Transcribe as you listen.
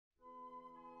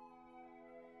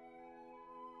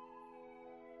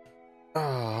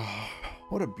Ah,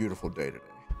 what a beautiful day today.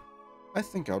 I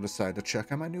think I'll decide to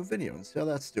check on my new video and see how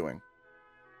that's doing.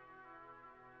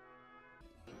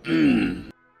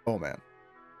 Oh man,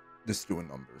 this is doing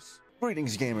numbers.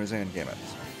 Greetings gamers and gamettes.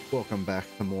 Welcome back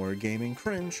to more Gaming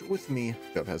Cringe with me,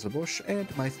 Bush,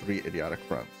 and my 3 idiotic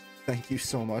friends. Thank you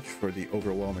so much for the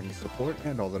overwhelming support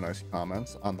and all the nice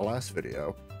comments on the last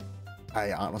video.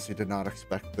 I honestly did not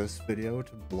expect this video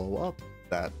to blow up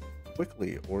that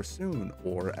quickly or soon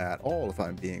or at all, if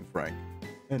I'm being frank.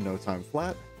 In no time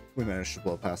flat, we managed to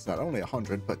blow past not only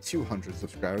 100 but 200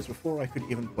 subscribers before I could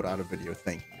even put out a video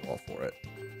thanking you all for it.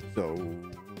 So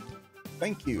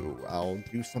thank you. I'll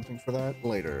do something for that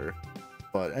later.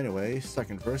 But anyway,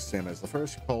 second verse, same as the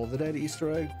first, Call of the Dead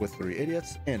Easter egg with 3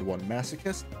 idiots and 1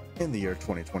 masochist in the year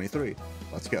 2023.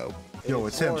 Let's go. Yo,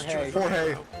 it's him.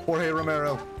 Jorge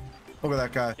Romero. Look at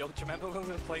that guy. Yo, do you remember when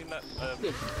we were playing that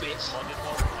modded one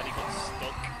and he got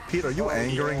stuck? Pete, are you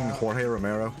angering Jorge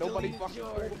Romero? Nobody fucking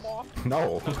pulled him off?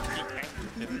 No.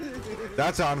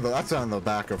 That's on the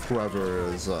back of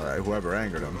whoever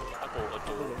angered him.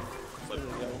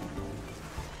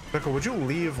 Bickel, would you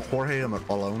leave Jorge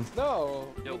alone? No.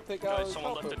 Yo, guys,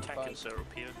 someone left a tank in syrup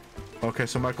here. Okay,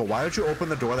 so Michael, why did you open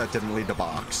the door that didn't lead to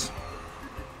box?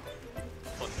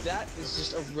 That is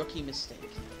just a rookie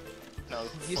mistake. No,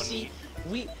 you see,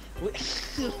 we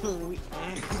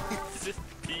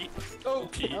Oh,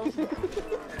 Pete.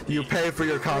 You pay for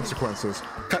your consequences.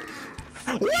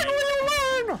 When will you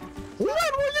learn? When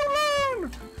will you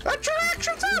learn that your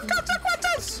actions have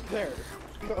consequences? There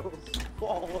goes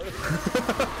Waller.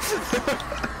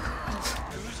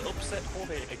 Who's upset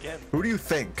Jorge again? Who do you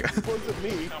think? Wasn't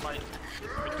me.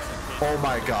 Oh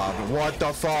my god, what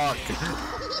the fuck?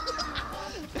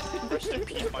 Rest in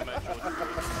peace, my man.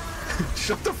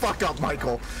 Shut the fuck up,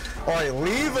 Michael. Alright,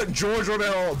 leave George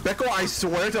Romero. Bickel, I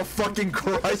swear to fucking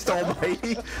Christ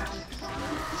almighty.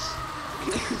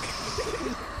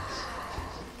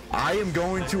 I am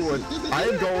going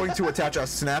to attach a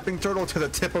snapping turtle to the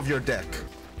tip of your dick.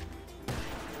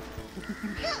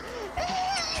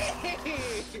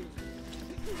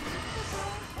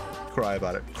 Cry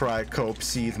about it. Cry, cope,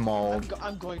 seethe, maul.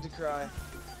 I'm going to cry.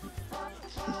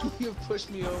 You pushed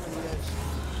me over the edge.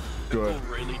 Good. Bickel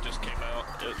really just came out,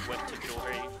 went to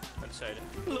Jorge and said,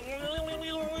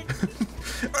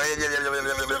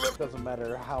 Doesn't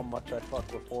matter how much I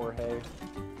fuck with Jorge.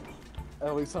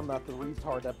 At least I'm not the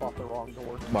retard that bought the wrong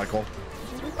door. Michael.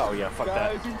 oh yeah, fuck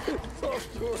Guys, that. you pissed off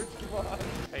George, come on.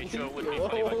 Hey, sure, it would be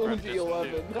funny if I grabbed this one,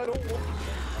 dude. I don't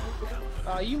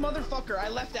want You motherfucker, I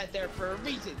left that there for a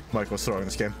reason. Michael's throwing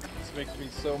this game. This makes me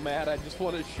so mad, I just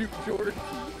want to shoot George.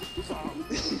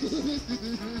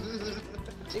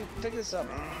 Dude, pick this up.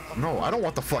 No, I don't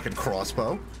want the fucking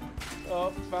crossbow.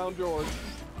 Oh, found George.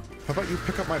 How about you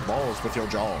pick up my balls with your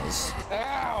jaws?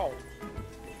 Ow!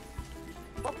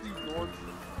 Fuck you, George.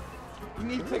 You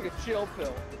need to take a chill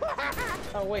pill.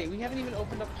 Oh wait, we haven't even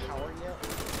opened up power yet.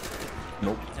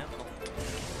 Nope.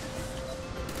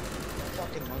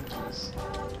 Fucking monkeys.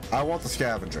 I want the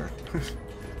scavenger.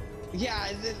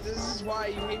 Yeah, this is why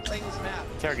you hate playing this map.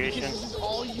 Interrogation. This is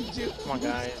all you do. Come on,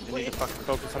 guys. We need to fucking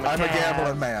focus on the I'm a cat.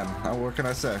 gambling man. What can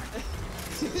I say?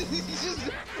 You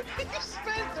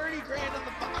spend 30 grand on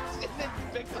the box and then you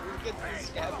pick up and get the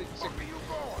scavenger.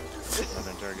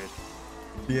 Another interrogation.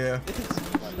 Yeah.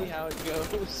 It's usually how it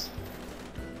goes.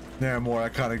 Yeah, more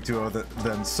iconic duo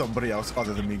than somebody else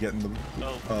other than me getting the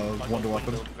wonder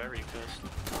weapon. Very pissed.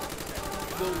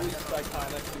 The least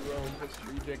iconic duo in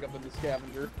history, Jacob and the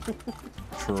scavenger.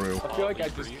 True. I feel like I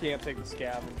just can't take the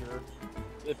scavenger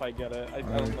if I get it. I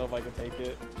don't know if I can take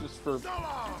it. Just for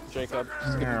Jacob,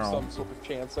 just give him some sort of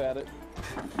chance at it.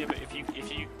 Yeah, but if you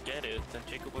get it, then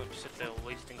Jacob won't sit there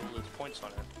wasting all his points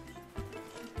on it.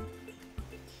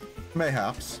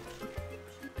 Mayhaps.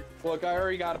 Look, I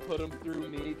already got to put him through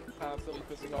me constantly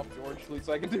pissing off George. The least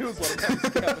I can do is let him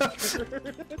have the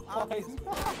scavenger. Fine.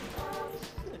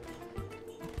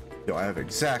 Yo, I have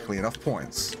exactly enough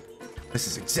points. This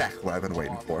is exactly what I've been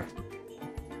waiting for.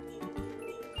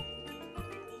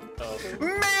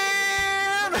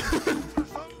 Man!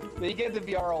 They get to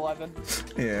VR11.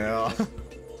 Yeah.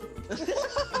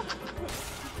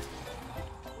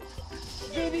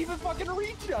 Didn't even fucking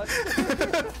reach us.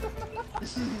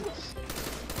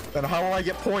 Then how will I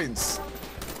get points?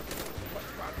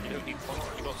 You don't need points,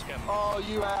 you got scammed. Oh,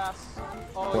 you ass.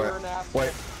 Oh, Wait, you're an ass.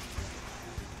 wait.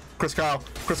 Chris Kyle.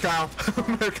 Chris Kyle.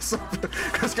 Chris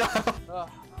Kyle.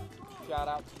 Shout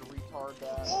out to the retard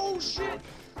guy. Oh shit!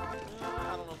 I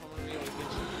don't know if I'm gonna be able to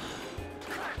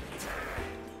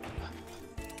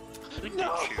get you.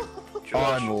 No! I'm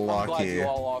glad Unlucky. you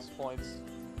all lost points.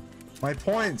 My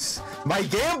points. My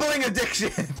gambling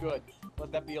addiction. Good.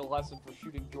 Let that be a lesson for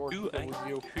shooting George. Who If it was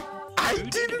you. I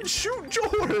didn't shoot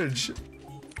George!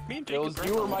 Me and It Jacob was were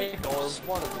you at or the Michael, or lighthouse.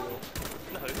 one of you.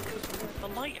 No, because we're at the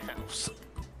lighthouse.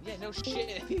 Yeah, no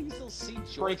shit. You still see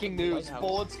George. Breaking in the news: lighthouse.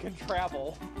 bullets can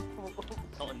travel.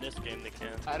 Not in this game, they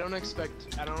can't. I don't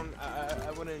expect.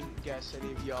 I wouldn't guess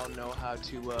any of y'all know how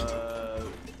to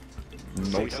Nope.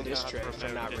 fix a diss track if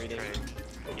I'm not reading.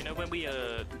 You know when we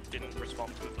didn't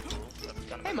respond to it before? That was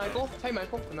kind of Hey Michael. Hey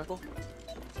Michael. Hey Michael.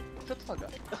 Shut the fuck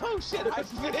up. Oh shit, I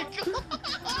Vic.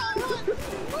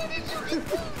 What did you do?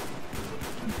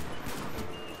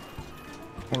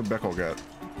 What did Bickel get?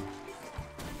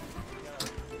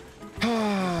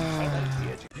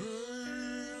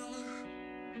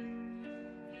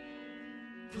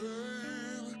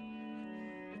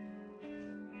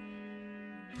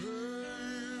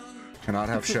 Cannot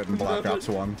have shit in Black Ops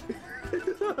 1.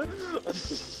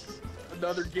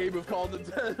 Another game of Call of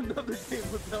Duty. Another game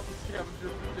without the scavenger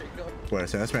for Jacob. Wait a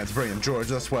second, this man's bringing George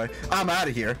this way. I'm out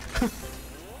of here.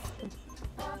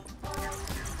 Oh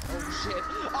shit.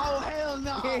 Oh hell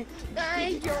no.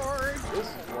 Hey George. This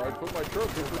is where I put my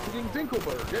trophy for shooting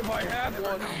Dinkelberg. If I had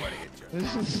one.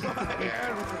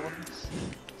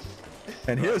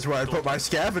 And here's where I put my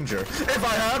scavenger. If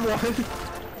I had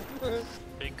one!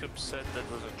 Jacob said there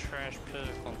was a trash pit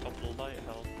on top of the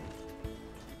lighthouse.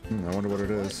 I wonder what it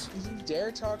is. You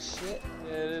dare talk shit?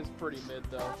 Yeah, it is pretty mid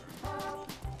though.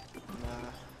 Nah.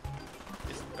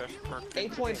 It's the best perk.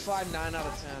 8.59 out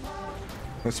of 10.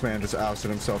 This man just ousted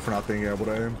himself for not being able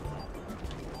to aim.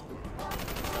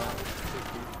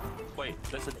 Wait,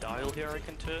 there's a dial here I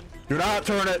can turn? Do not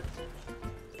turn it!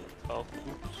 Oh,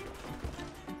 oops.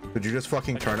 Did you just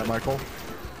fucking turn it, Michael?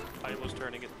 I was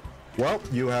turning it. Well,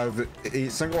 you have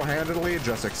single-handedly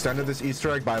just extended this Easter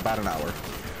egg by about an hour.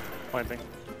 Pointing.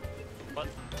 What?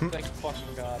 Thank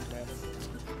fucking God, man.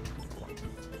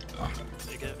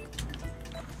 You get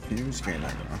Fuse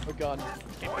gaming. A gun.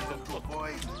 look.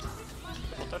 Boy.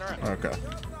 Turn around. Okay.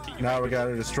 Now we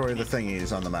gotta destroy the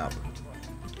thingies on the map.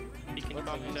 You can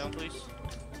calm me down, please.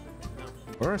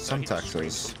 Where are He some just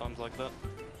screams Texas? sometimes like that.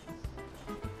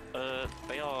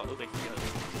 They are over here.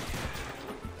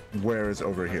 Where is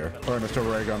over here? Or Mr.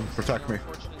 Raygun, protect me.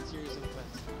 Unfortunate series of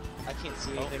events. I can't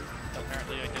see Oh, anything.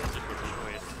 apparently I didn't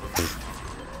destroy it.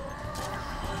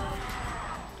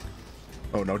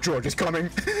 Oh no, George is coming!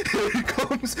 Here he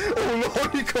comes! Oh no,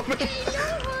 he's coming!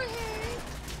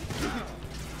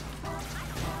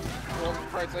 Oh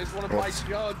Christ, I just want to buy Oops.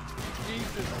 jug.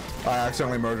 Jesus. I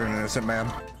accidentally murdered an innocent man.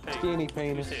 Hey, Skinny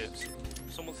penis. who's here?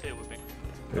 Someone's here with me.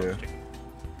 Yeah.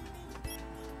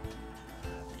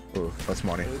 Ooh, that's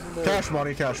money. Cash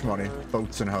money, cash money.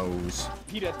 Boats and hoes.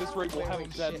 Pete, at this rate, we'll have him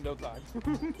dead in no time.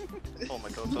 Oh my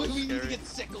god, that We was need to scary. get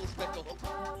sickles, Bickel.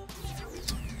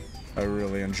 I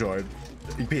really enjoyed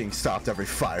being stopped every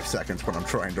 5 seconds when I'm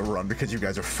trying to run because you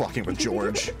guys are fucking with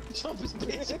George. Jump his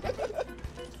bitch.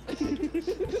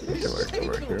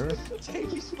 Over here.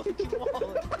 Take his fucking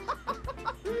wallet.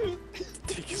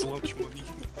 Take his lunch money.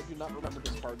 I do not remember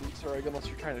this part, Easter egg, unless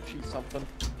you're trying to cheat something.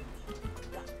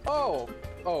 Oh!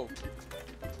 Oh.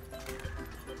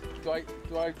 Do I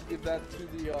give that to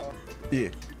the, Yeah,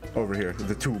 over here.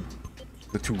 The tube.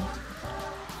 The tube.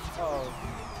 oh.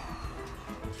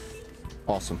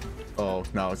 Awesome. Oh,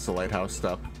 now it's the lighthouse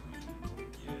step.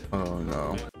 Oh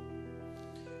no.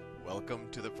 Welcome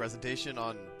to the presentation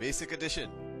on Basic Edition.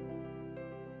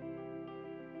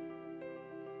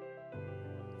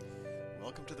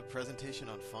 Welcome to the presentation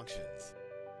on functions.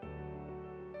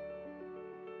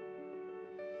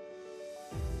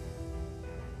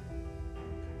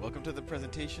 Welcome to the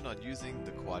presentation on using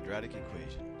the quadratic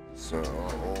equation. So...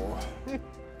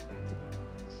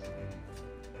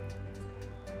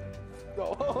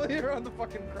 Oh, you're on the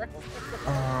fucking ground.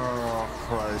 Oh,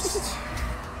 Christ.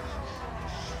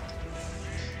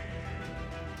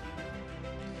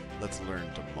 Let's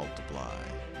learn to multiply.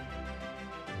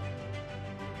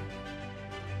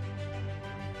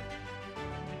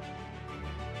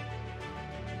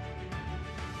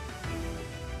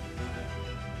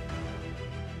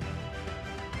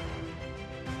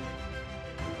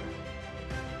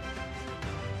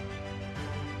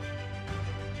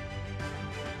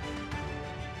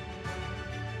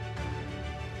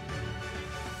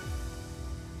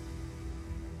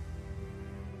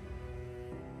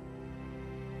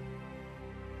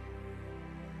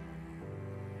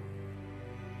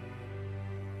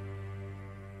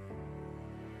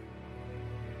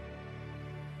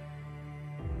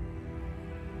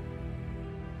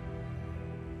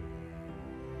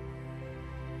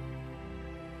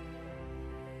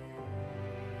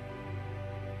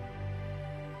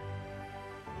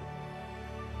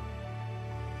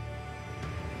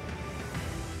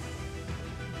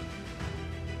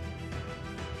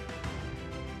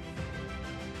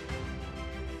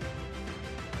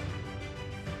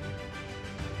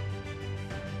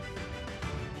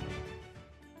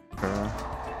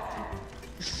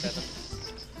 7.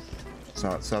 It's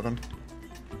not 7.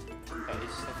 That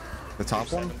is 7. The top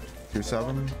 2-7. one?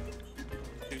 2-7.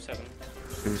 2-7.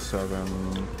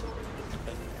 2-7.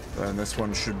 And this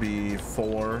one should be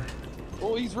 4.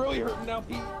 Oh, he's really hurting now,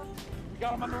 Pete. We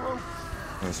got him on the roof.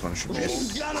 This one should be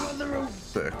Got him on the roof.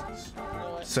 6.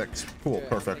 6. Cool, Yeah,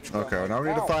 perfect. Okay, now we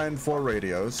need to find 4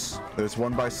 radios. There's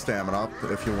one by stamina,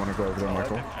 if you want to go over there,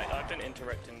 Michael. I've been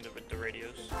interacting with the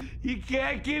radios. You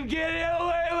can't keep getting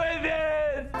away with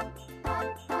it!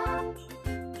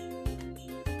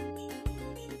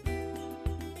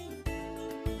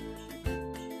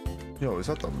 Yo, is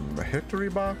that the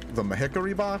Mahickory box? The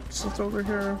Mahickory box that's over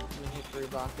here? The hickory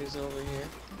box is over here.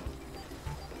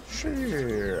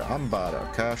 Shit, I'm about to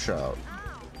cash out.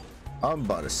 I'm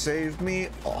about to save me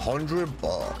 $100.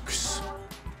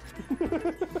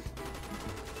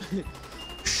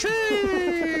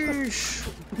 Sheesh!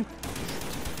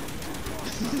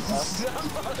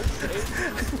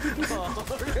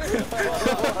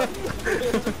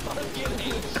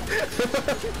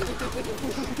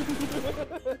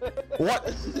 What?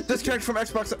 Disconnect from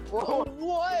Xbox. What?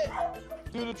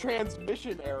 Due to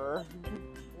transmission error.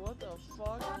 What the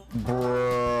fuck?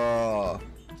 Bruh.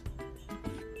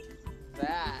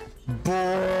 That.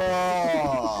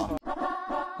 Bruh.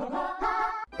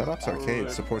 That Ops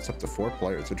Arcade supports up to 4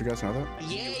 players. Did you guys know that?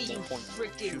 Yeah, you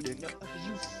freaking,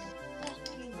 you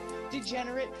fucking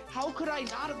degenerate. How could I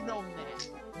not have known that?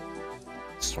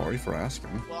 Sorry for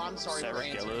asking. Well, I'm sorry for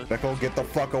answering. Bickel, get the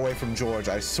fuck away from George.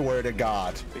 I swear to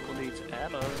God. Bickel needs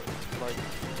ammo. Like,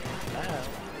 now.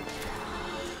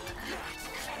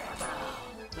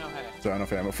 No, hey. Is there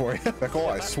enough ammo for you? Bickel,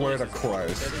 I swear to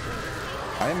Christ.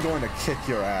 I am going to kick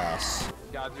your ass.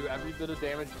 Gotta do every bit of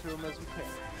damage to him as we can.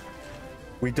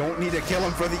 We don't need to kill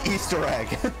him for the Easter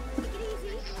egg.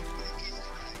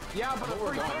 Yeah, but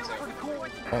it's pretty cool.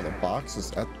 Oh, the box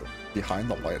is at the, behind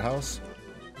the lighthouse?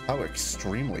 How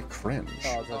extremely cringe.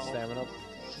 Oh, is that stamina?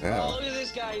 Yeah. Oh, look at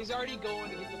this guy. He's already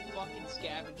going to get the fucking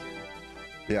scavenger.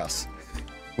 Yes.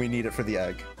 We need it for the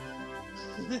egg.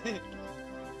 Yeah,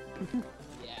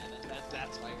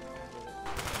 that's why you're going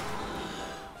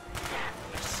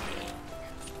to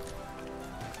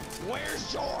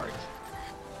Where's George?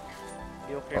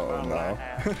 Oh no.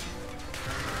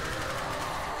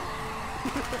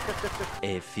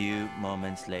 A few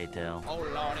moments later. Oh,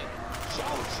 Lordy.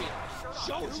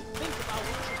 George, think about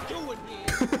what you're doing here.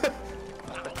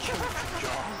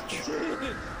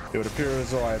 It would appear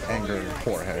as though I have anger in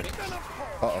Jorge.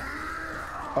 Uh-oh.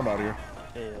 I'm out of here.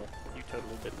 Yeah, you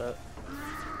totally did that.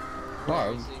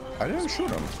 No, I didn't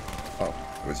shoot him. Oh,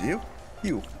 it was you?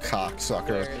 You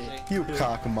cocksucker. You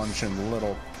cock-munching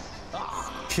little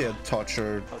kid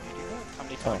toucher. How did you do that? How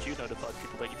many times you notified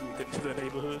people that you moved into the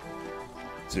neighborhood?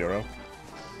 0.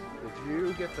 Did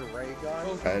you get the ray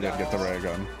gun? I didn't get the ray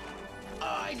gun.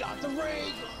 I got the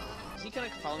ray. Is he gonna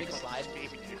follow me to the slide?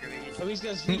 So he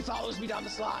follows me down the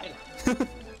slide.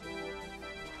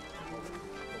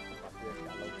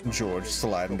 George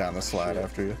sliding down the slide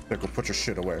after you. Go put your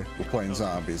shit away. We're playing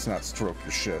zombies, not stroke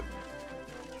your shit.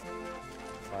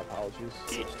 My apologies.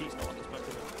 PhD's not on this map,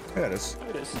 is it? Yeah, it is.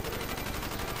 It is.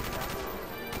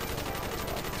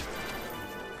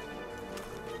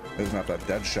 This map that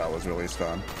Deadshot was released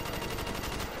on.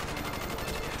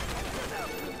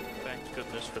 Thank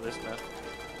goodness for this map.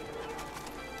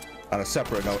 On a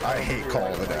separate note, I hate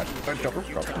Call of the Dead. Right now,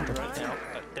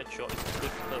 that Deadshot is a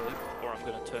good perk, or I'm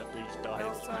gonna turn these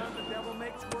dials. Start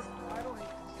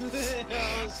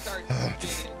spinning.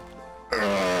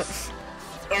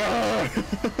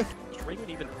 Does Raymond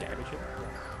even damage him?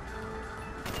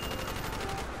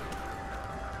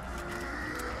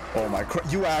 Oh my,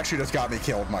 you actually just got me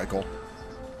killed, Michael.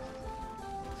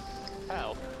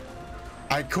 How?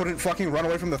 I couldn't fucking run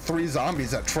away from the 3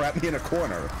 zombies that trapped me in a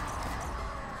corner.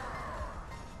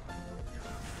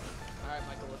 Alright,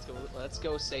 Michael, let's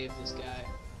go save this guy.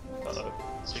 Uh-oh.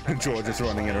 George is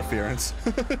running interference.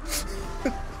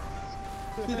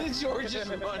 George is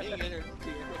running interference.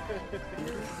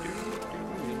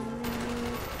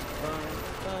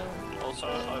 Also,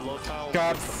 I love how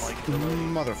God, like,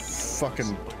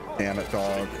 motherfucking damn it,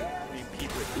 dog.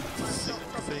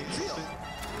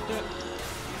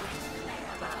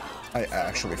 I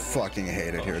actually fucking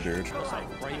hate it here, dude. It's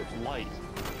like ray of light.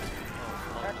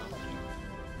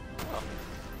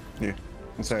 Yeah,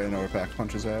 I'm sorry, I know where Pack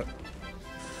Punch is at.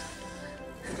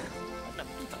 The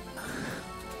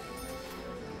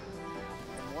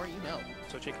more you know.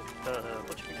 So Jacob,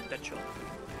 what do you think of Deadshot?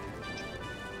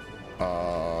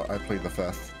 I plead the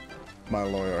fifth. My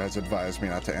lawyer has advised me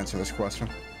not to answer this question.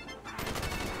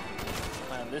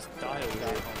 Man, this dial on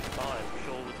 5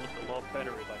 sure would look a lot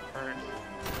better if I turned it.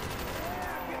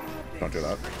 Don't do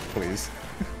that, please.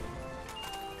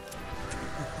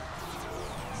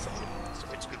 Sorry,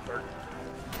 it's good bird.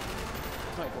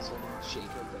 Michael's gonna shake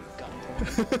with a gun.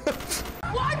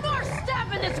 One more step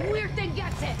and this weird thing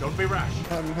gets it! Don't be rash.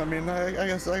 I mean, I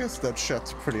guess that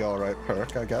shit's pretty alright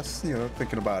perk, I guess, you know,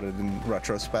 thinking about it in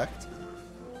retrospect.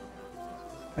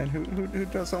 And who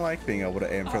doesn't like being able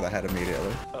to aim for the head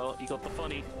immediately? Oh, you got the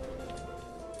funny.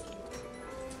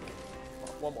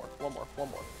 One more.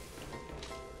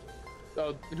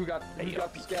 Oh, who got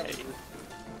the scavenger?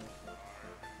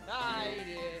 I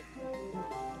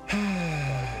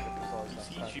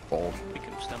did. Bold. We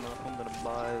can stand up. I'm gonna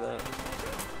buy that.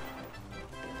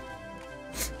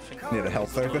 Need a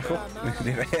health there, Bickel?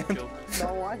 Need a hand?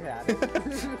 No, I had it.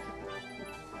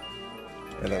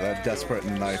 Yeah, that desperate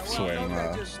knife swing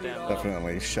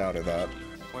definitely shouted that.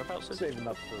 Whereabouts is it? Saving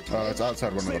up for. Oh, it's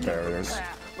outside one of the barriers.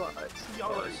 But you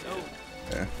already know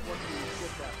Yeah. once you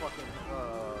get that fucking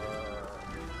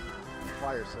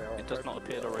fire sale. It does not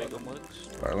appear the Raygun works.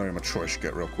 Alright, let me mature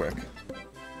shit real quick.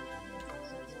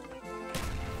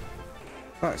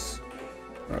 Nice.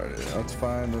 Alright, let's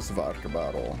find this vodka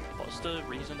bottle. What's the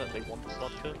reason that they want the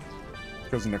vodka?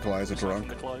 Because Nikolai's a drunk.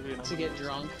 Nikolai, you know? To get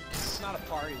drunk. It's not a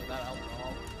party without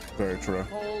alcohol. Very true.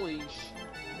 Holy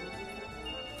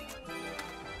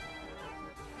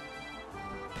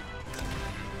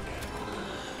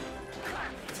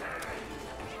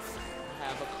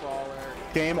Have a crawler.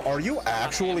 Game, are you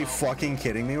actually fucking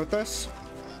kidding me with this?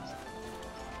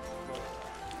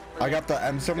 I got the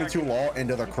M72 law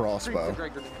into the crossbow.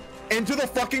 Into the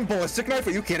fucking ballistic knife?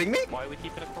 Are you kidding me? Why are we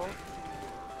keeping it crawled?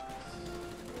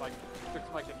 Like, fix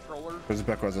my controller. Because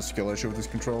Bickel has a skill issue with his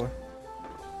controller.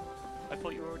 I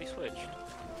thought you were already switched.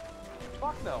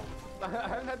 Fuck no. I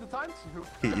haven't had the time to.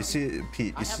 Pete, you see,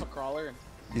 Pete, I you have see, a crawler.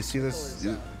 you see this?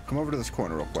 Come over to this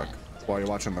corner real quick while you're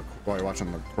watching the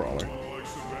crawler.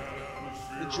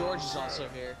 The George is also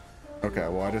here. Okay,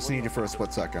 well I just need you for a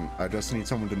split second. I just need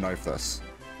someone to knife this.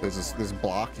 There's this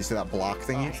block. You see that block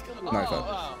thingy? Knife it.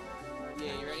 Oh.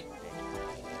 Yeah, you ready?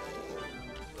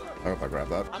 I hope I grab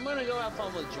that. I'm gonna go have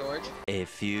fun with George. A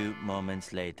few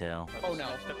moments later. Oh no.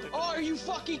 Oh, are you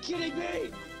fucking kidding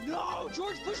me? No!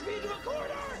 George pushed me into a corner!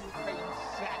 Alright, you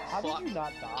fat How fuck. did you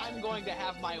not die? I'm going to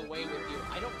have my way with you.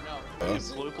 I don't know.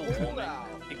 If global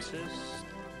warming exists,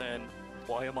 then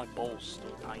why are my balls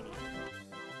still tiny?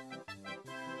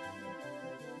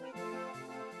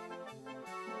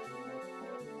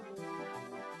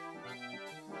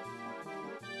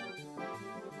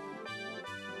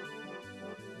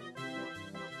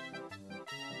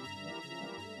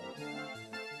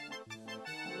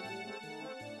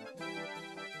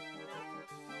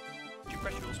 Did you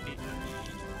press your speed?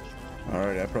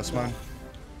 Alright, I press mine.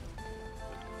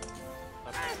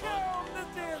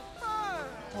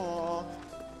 Aww.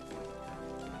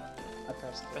 I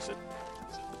pressed That's it.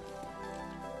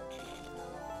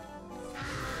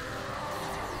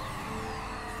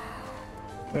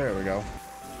 There we go.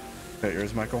 Hit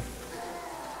yours, Michael.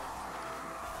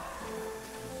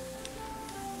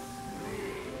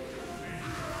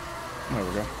 There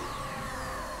we go.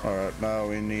 Alright, now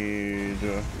we need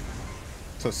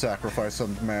to sacrifice a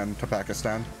man to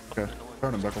Pakistan. Okay,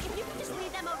 turn him, Bickel. Can you just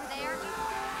leave them over there?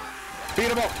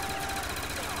 Beat him up!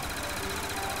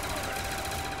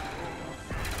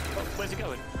 Oh, where's it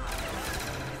going?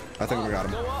 I think we got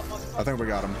him. I think we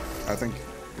got him. I think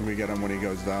we get him when he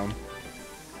goes down.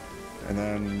 And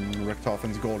then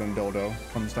Richtofen's golden dildo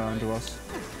comes down to us.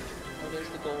 Oh, there's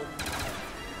the golden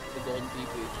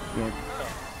PP. You know,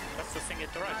 That's the thing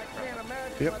it derives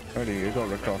from. yep, there you go,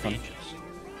 Richtofen.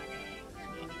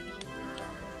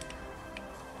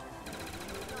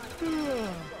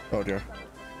 Oh dear.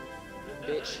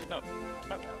 Bitch. No.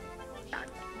 No.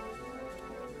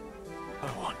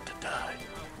 I want to die.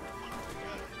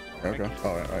 Okay.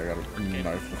 Oh, I got a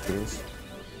knife with this.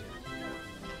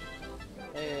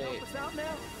 Hey.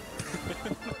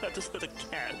 I just hit a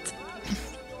cat.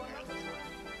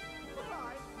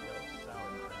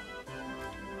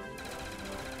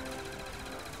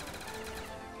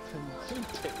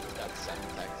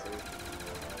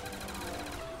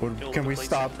 Can we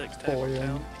stop Text bullying?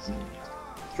 account.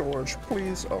 George,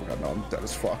 please. Oh god, no, I'm dead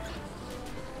as fuck.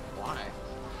 Why?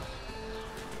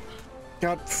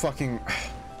 God fucking.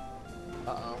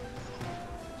 Uh-oh.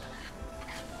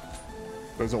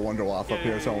 There's a Wonder Waffle up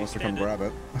here, so I wants to come grab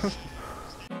it.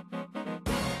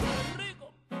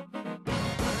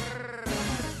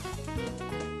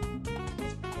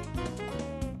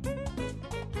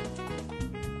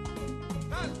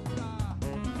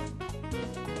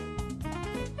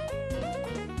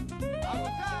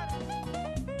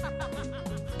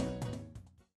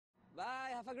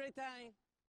 Bye, have a great time.